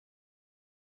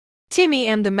Timmy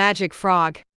and the Magic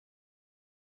Frog.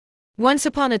 Once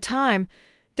upon a time,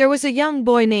 there was a young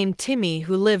boy named Timmy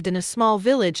who lived in a small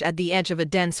village at the edge of a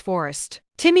dense forest.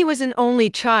 Timmy was an only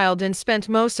child and spent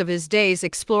most of his days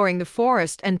exploring the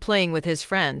forest and playing with his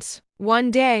friends. One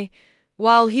day,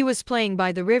 while he was playing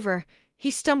by the river,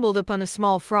 he stumbled upon a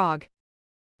small frog.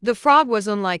 The frog was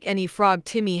unlike any frog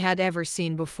Timmy had ever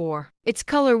seen before. Its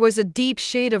color was a deep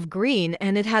shade of green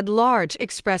and it had large,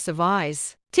 expressive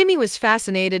eyes. Timmy was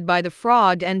fascinated by the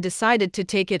frog and decided to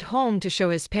take it home to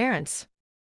show his parents.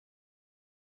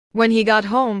 When he got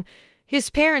home, his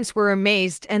parents were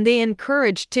amazed and they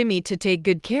encouraged Timmy to take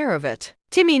good care of it.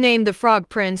 Timmy named the frog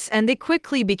Prince and they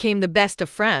quickly became the best of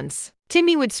friends.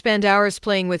 Timmy would spend hours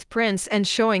playing with Prince and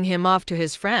showing him off to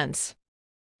his friends.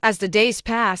 As the days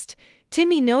passed,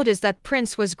 Timmy noticed that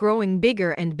Prince was growing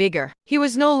bigger and bigger. He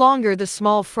was no longer the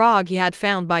small frog he had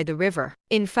found by the river.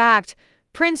 In fact,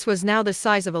 Prince was now the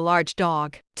size of a large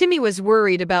dog. Timmy was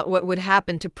worried about what would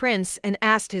happen to Prince and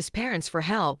asked his parents for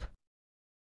help.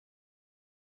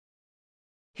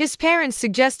 His parents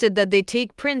suggested that they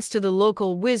take Prince to the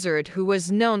local wizard who was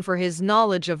known for his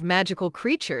knowledge of magical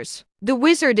creatures. The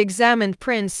wizard examined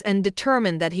Prince and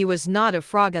determined that he was not a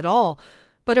frog at all,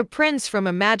 but a prince from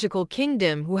a magical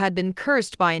kingdom who had been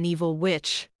cursed by an evil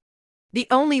witch. The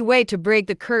only way to break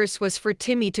the curse was for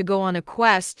Timmy to go on a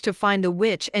quest to find the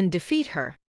witch and defeat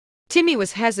her. Timmy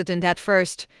was hesitant at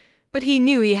first, but he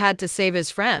knew he had to save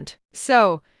his friend.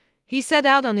 So, he set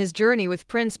out on his journey with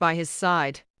Prince by his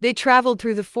side. They traveled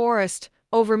through the forest,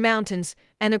 over mountains,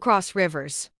 and across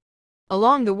rivers.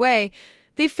 Along the way,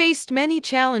 they faced many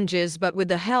challenges, but with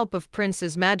the help of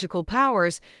Prince's magical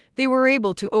powers, they were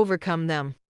able to overcome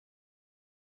them.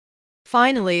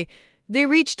 Finally, they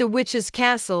reached a witch's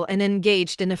castle and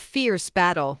engaged in a fierce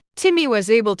battle. Timmy was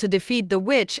able to defeat the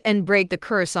witch and break the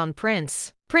curse on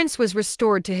Prince. Prince was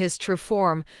restored to his true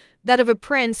form, that of a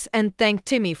prince, and thanked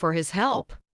Timmy for his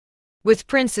help. With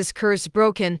Prince's curse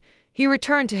broken, he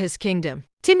returned to his kingdom.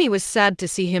 Timmy was sad to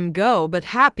see him go, but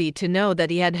happy to know that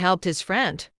he had helped his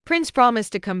friend. Prince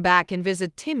promised to come back and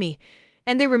visit Timmy,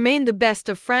 and they remained the best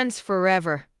of friends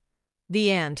forever.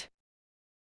 The end.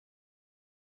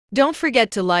 Don't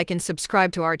forget to like and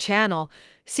subscribe to our channel.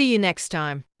 See you next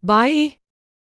time. Bye!